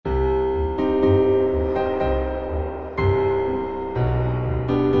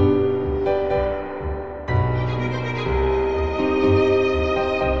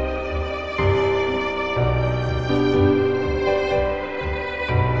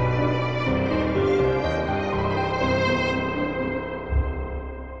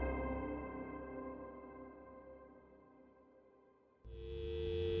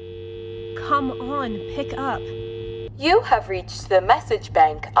Come on, pick up. You have reached the message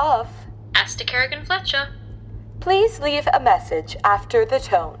bank of Asta Kerrigan Fletcher. Please leave a message after the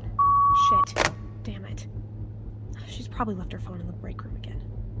tone. Shit. Damn it. She's probably left her phone in the break room again.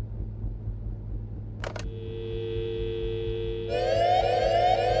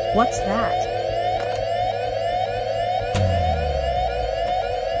 What's that?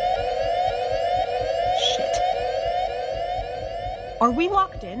 Shit. Are we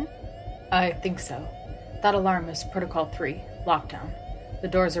locked in? I think so. That alarm is Protocol 3, lockdown. The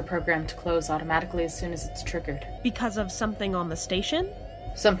doors are programmed to close automatically as soon as it's triggered. Because of something on the station?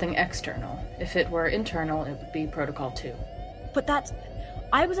 Something external. If it were internal, it would be Protocol 2. But that's...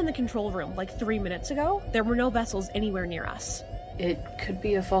 I was in the control room like 3 minutes ago. There were no vessels anywhere near us. It could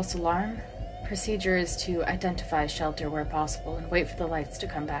be a false alarm. Procedure is to identify shelter where possible and wait for the lights to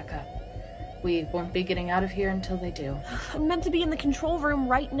come back up. We won't be getting out of here until they do. I'm meant to be in the control room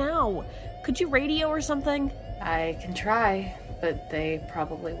right now. Could you radio or something? I can try, but they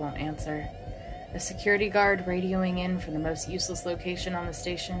probably won't answer. A security guard radioing in from the most useless location on the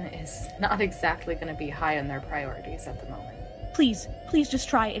station is not exactly going to be high on their priorities at the moment. Please just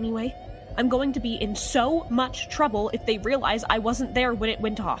try anyway. I'm going to be in so much trouble if they realize I wasn't there when it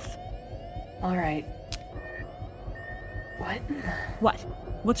went off. All right. What? What?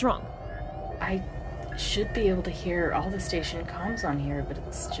 What's wrong? I should be able to hear all the station comms on here, but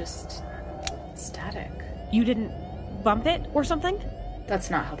it's just static. You didn't bump it or something?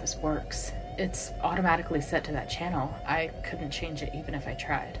 That's not how this works. It's automatically set to that channel. I couldn't change it even if I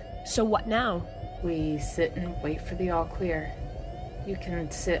tried. So what now? We sit and wait for the all clear. You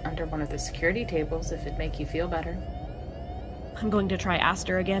can sit under one of the security tables if it'd make you feel better. I'm going to try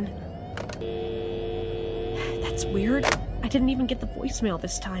Aster again. That's weird. I didn't even get the voicemail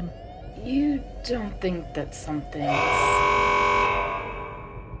this time. You don't think that something's...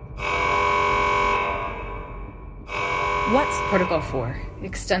 What's... Protocol 4.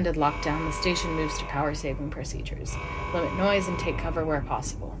 Extended lockdown. The station moves to power-saving procedures. Limit noise and take cover where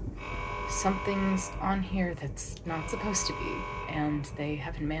possible. Something's on here that's not supposed to be, and they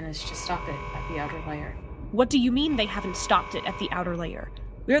haven't managed to stop it at the outer layer. What do you mean they haven't stopped it at the outer layer?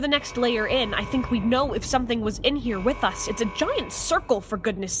 We're the next layer in. I think we'd know if something was in here with us. It's a giant circle, for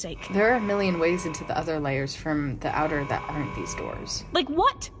goodness sake. There are a million ways into the other layers from the outer that aren't these doors. Like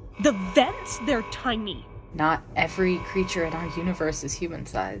what? The vents? They're tiny. Not every creature in our universe is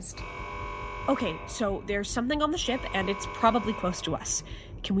human-sized. Okay, so there's something on the ship, and it's probably close to us.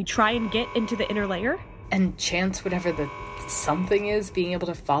 Can we try and get into the inner layer? And chance whatever the something is being able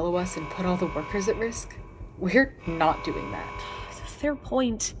to follow us and put all the workers at risk? We're not doing that. Fair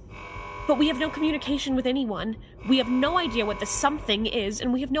point. But we have no communication with anyone. We have no idea what the something is,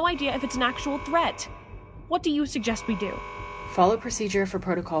 and we have no idea if it's an actual threat. What do you suggest we do? Follow procedure for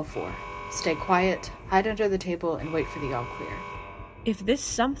Protocol 4. Stay quiet, hide under the table, and wait for the all clear. If this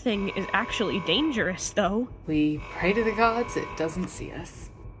something is actually dangerous, though... We pray to the gods it doesn't see us.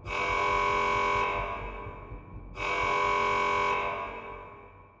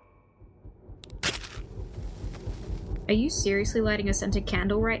 Are you seriously lighting a scented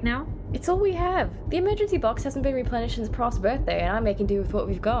candle right now? It's all we have. The emergency box hasn't been replenished since Prof's birthday, and I'm making do with what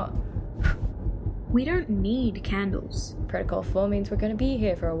we've got. We don't need candles. Protocol 4 means we're going to be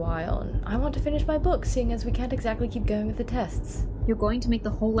here for a while, and I want to finish my book, seeing as we can't exactly keep going with the tests. You're going to make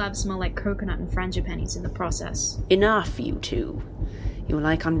the whole lab smell like coconut and frangipanis in the process. Enough, you two. You're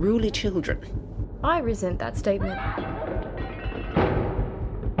like unruly children. I resent that statement.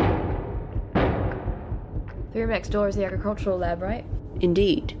 The room next door is the agricultural lab, right?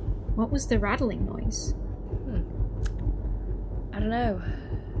 Indeed. What was the rattling noise? I don't know.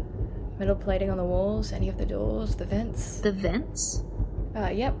 Metal plating on the walls, any of the doors, the vents. The vents?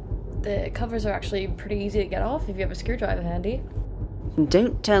 Yep. The covers are actually pretty easy to get off if you have a screwdriver handy.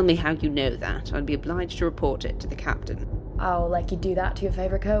 Don't tell me how you know that. I'd be obliged to report it to the captain. Oh, like you'd do that to your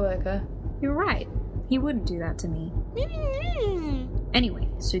favourite co-worker. You're right. He wouldn't do that to me. Anyway,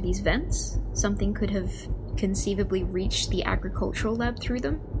 so these vents, something could have conceivably reached the agricultural lab through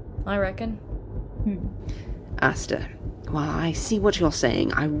them? I reckon. Asta, while I see what you're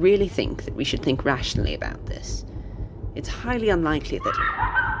saying, I really think that we should think rationally about this. It's highly unlikely that...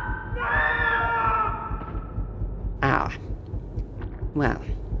 Well,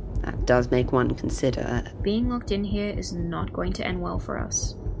 that does make one consider... Being locked in here is not going to end well for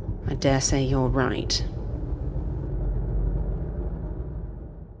us. I dare say you're right.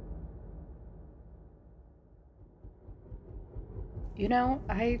 You know,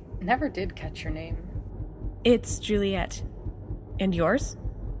 I never did catch your name. It's Juliet. And yours?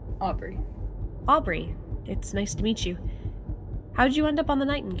 Aubrey. Aubrey. It's nice to meet you. How'd you end up on the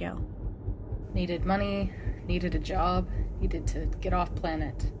Nightingale? Needed money, needed a job, needed to get off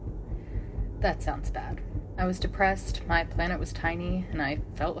planet. That sounds bad. I was depressed, my planet was tiny, and I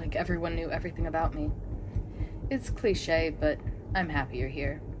felt like everyone knew everything about me. It's cliche, but I'm happy you're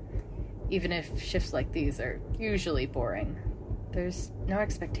here. Even if shifts like these are usually boring, there's no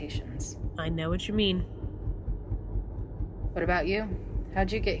expectations. I know what you mean. What about you?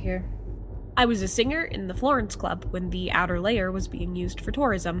 How'd you get here? I was a singer in the Florence Club when the outer layer was being used for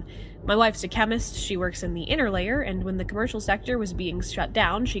tourism. My wife's a chemist, she works in the inner layer, and when the commercial sector was being shut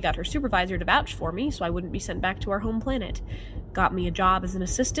down, she got her supervisor to vouch for me so I wouldn't be sent back to our home planet. Got me a job as an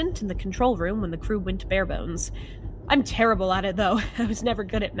assistant in the control room when the crew went bare bones. I'm terrible at it, though. I was never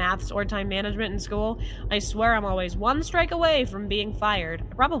good at maths or time management in school. I swear I'm always one strike away from being fired.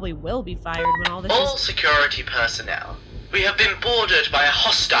 I probably will be fired when all this All security personnel. We have been boarded by a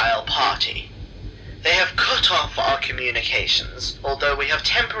hostile party. They have cut off our communications, although we have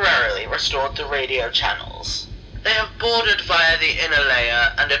temporarily restored the radio channels. They have boarded via the inner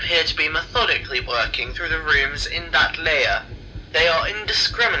layer and appear to be methodically working through the rooms in that layer. They are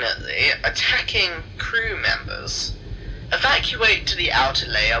indiscriminately attacking crew members. Evacuate to the outer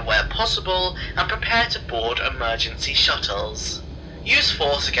layer where possible and prepare to board emergency shuttles. Use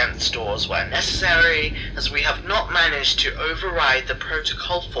force against doors where necessary, as we have not managed to override the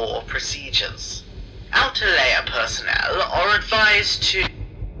Protocol 4 procedures. Outer layer personnel are advised to...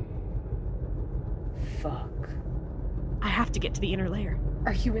 Fuck. I have to get to the inner layer.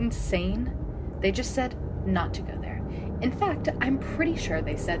 Are you insane? They just said not to go there. In fact, I'm pretty sure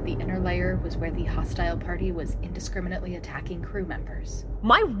they said the inner layer was where the hostile party was indiscriminately attacking crew members.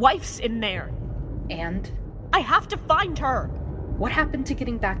 My wife's in there! And? I have to find her! What happened to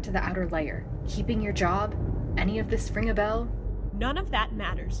getting back to the outer layer? Keeping your job? Any of this ring a bell? None of that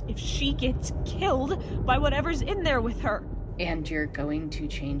matters if she gets killed by whatever's in there with her. And you're going to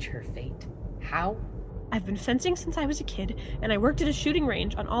change her fate. How? I've been fencing since I was a kid, and I worked at a shooting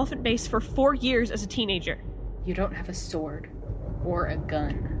range on Elephant Base for 4 years as a teenager. You don't have a sword. Or a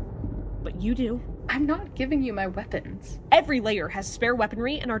gun. But you do. I'm not giving you my weapons. Every layer has spare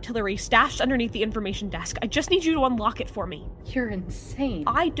weaponry and artillery stashed underneath the information desk. I just need you to unlock it for me. You're insane.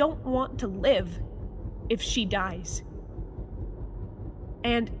 I don't want to live if she dies.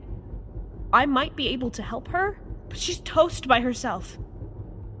 And I might be able to help her, but she's toast by herself.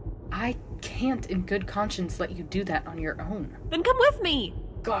 I can't in good conscience let you do that on your own. Then come with me!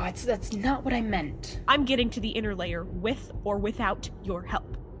 God, that's not what I meant. I'm getting to the inner layer with or without your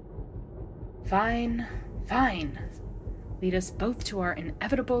help. Fine, fine. Lead us both to our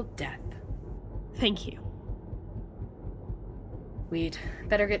inevitable death. Thank you. We'd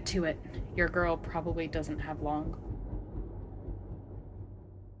better get to it. Your girl probably doesn't have long.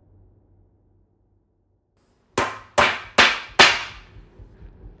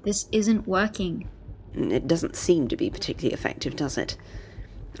 This isn't working. It doesn't seem to be particularly effective, does it?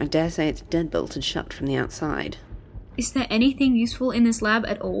 I dare say it's deadbolted shut from the outside. Is there anything useful in this lab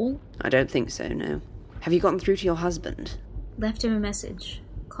at all? I don't think so, no. Have you gotten through to your husband? Left him a message.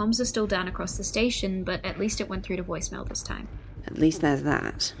 Comms are still down across the station, but at least it went through to voicemail this time. At least there's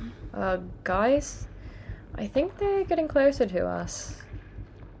that. Guys? I think they're getting closer to us.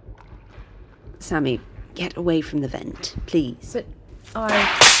 Sammy, get away from the vent, please. But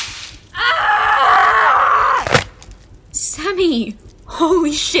Sammy!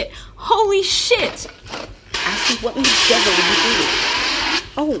 Holy shit! Holy shit! Ashley, what in the devil are you doing?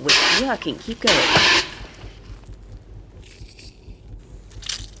 Oh, it's working. Keep going.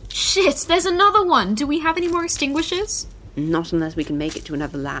 Shit, there's another one! Do we have any more extinguishers? Not unless we can make it to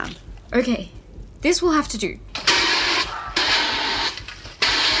another lab. Okay, this will have to do.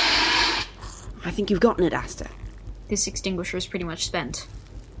 I think you've gotten it, Asta. This extinguisher is pretty much spent.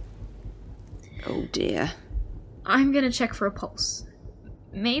 Oh dear. I'm gonna check for a pulse.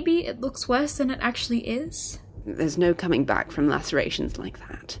 Maybe it looks worse than it actually is? There's no coming back from lacerations like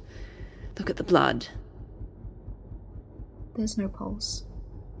that. Look at the blood. There's no pulse.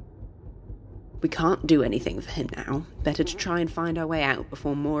 We can't do anything for him now. Better to try and find our way out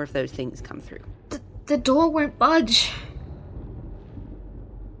before more of those things come through. The door won't budge.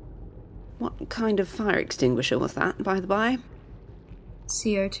 What kind of fire extinguisher was that, by the by?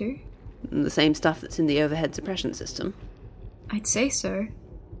 CO2? The same stuff that's in the overhead suppression system. I'd say so.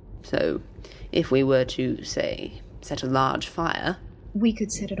 So, if we were to, say, set a large fire... We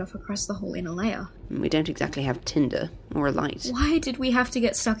could set it off across the whole inner layer. We don't exactly have tinder or a light. Why did we have to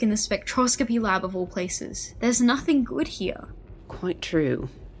get stuck in the spectroscopy lab of all places? There's nothing good here. Quite true.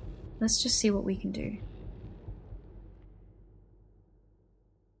 Let's just see what we can do.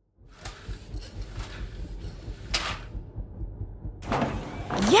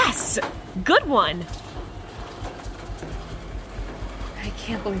 Yes! Good one! I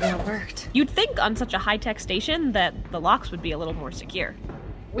can't believe that worked. You'd think on such a high-tech station that the locks would be a little more secure.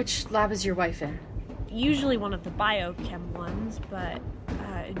 Which lab is your wife in? Usually one of the biochem ones, but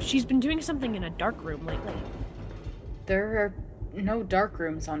she's been doing something in a dark room lately. There are no dark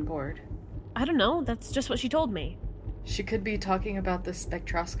rooms on board. I don't know, that's just what she told me. She could be talking about the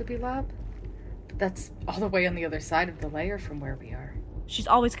spectroscopy lab, but that's all the way on the other side of the layer from where we are. She's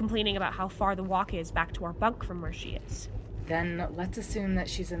always complaining about how far the walk is back to our bunk from where she is. Then let's assume that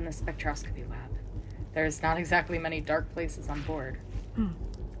she's in the spectroscopy lab. There's not exactly many dark places on board.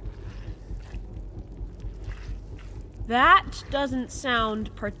 That doesn't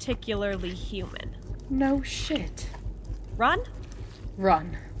sound particularly human. No shit. Run?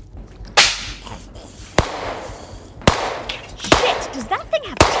 Run. Shit, does that thing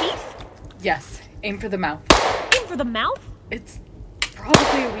have teeth? Yes, aim for the mouth. Aim for the mouth? It's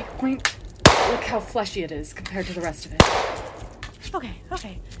probably a weak point. Look how fleshy it is compared to the rest of it. Okay.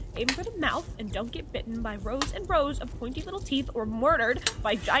 Aim for the mouth and don't get bitten by rows and rows of pointy little teeth or murdered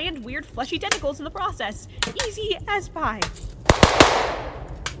by giant, weird, fleshy tentacles in the process. Easy as pie.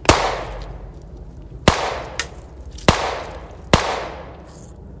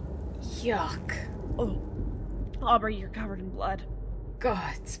 Yuck. Oh, Aubrey, you're covered in blood.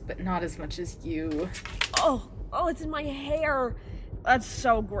 God, but not as much as you. Oh, it's in my hair. That's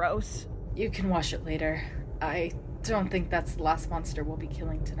so gross. You can wash it later. I don't think that's the last monster we'll be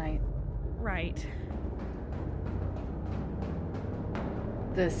killing tonight. Right.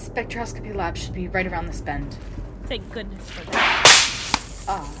 The spectroscopy lab should be right around this bend. Thank goodness for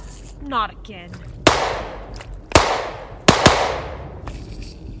that. Not again.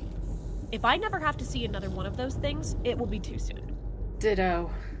 If I never have to see another one of those things, it will be too soon.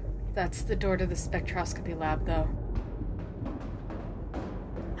 Ditto. That's the door to the spectroscopy lab, though.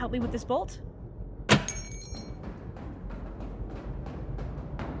 Help me with this bolt?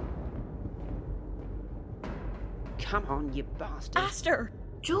 Come on, you bastard. Aster!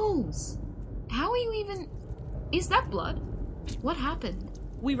 Jules! How are you even... Is that blood? What happened?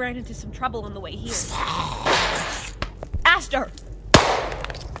 We ran into some trouble on the way here. Aster!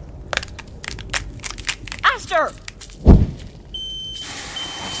 Aster!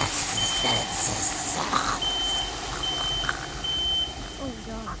 Oh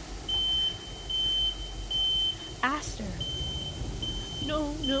god. Aster.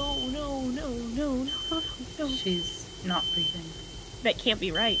 No. She's not breathing. That can't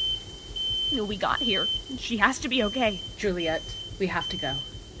be right. We got here. She has to be okay. Juliet, we have to go.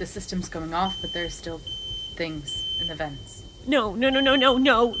 The system's going off, but there's still things in the vents. No.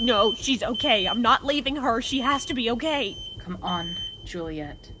 She's okay. I'm not leaving her. She has to be okay. Come on,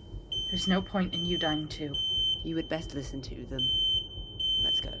 Juliet. There's no point in you dying too. You would best listen to them.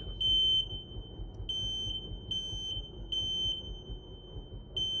 Let's go.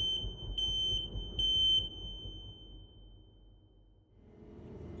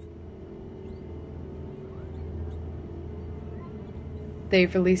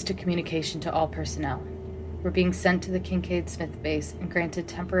 They've released a communication to all personnel. We're being sent to the Kincaid Smith base and granted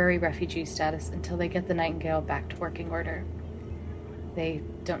temporary refugee status until they get the Nightingale back to working order. They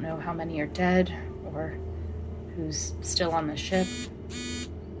don't know how many are dead or who's still on the ship.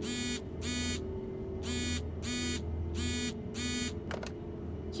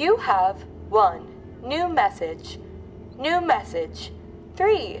 You have one new message. New message.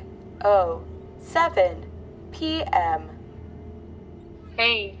 3:07 p.m.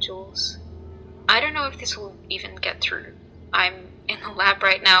 Hey, Jules. I don't know if this will even get through. I'm in the lab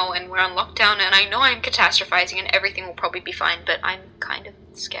right now and we're on lockdown and I know I'm catastrophizing and everything will probably be fine, but I'm kind of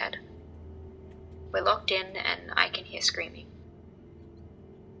scared. We're locked in and I can hear screaming.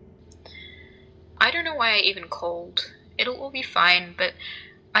 I don't know why I even called. It'll all be fine, but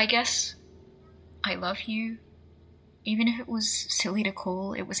I guess I love you. Even if it was silly to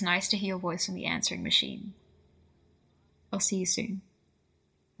call, it was nice to hear your voice on the answering machine. I'll see you soon.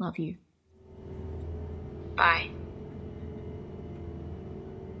 Love you. Bye.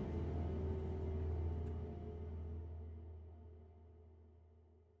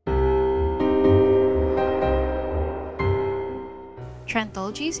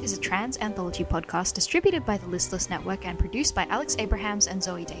 Tranthologies is a trans anthology podcast distributed by the Listless Network and produced by Alex Abrahams and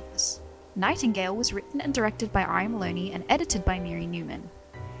Zoe Davis. Nightingale was written and directed by Ari Maloney and edited by Miri Newman.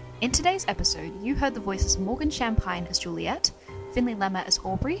 In today's episode, you heard the voices Morgan Champagne as Juliet, Finley Lemmer as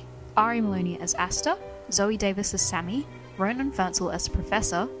Aubrey, Ari Maloney as Aster, Zoe Davis as Sammy, Ronan Fernsel as the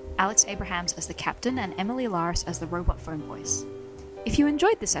Professor, Alex Abrahams as the Captain, and Emily Laris as the robot phone voice. If you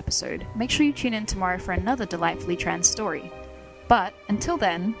enjoyed this episode, make sure you tune in tomorrow for another delightfully trans story. But until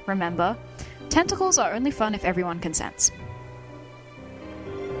then, remember, tentacles are only fun if everyone consents.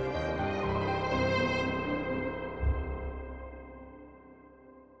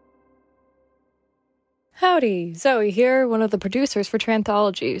 Howdy, Zoe here, one of the producers for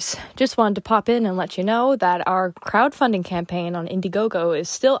Tranthologies. Just wanted to pop in and let you know that our crowdfunding campaign on Indiegogo is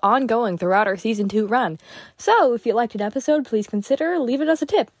still ongoing throughout our Season 2 run. So, if you liked an episode, please consider leaving us a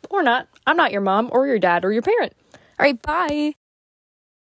tip. Or not. I'm not your mom, or your dad, or your parent. Alright, bye!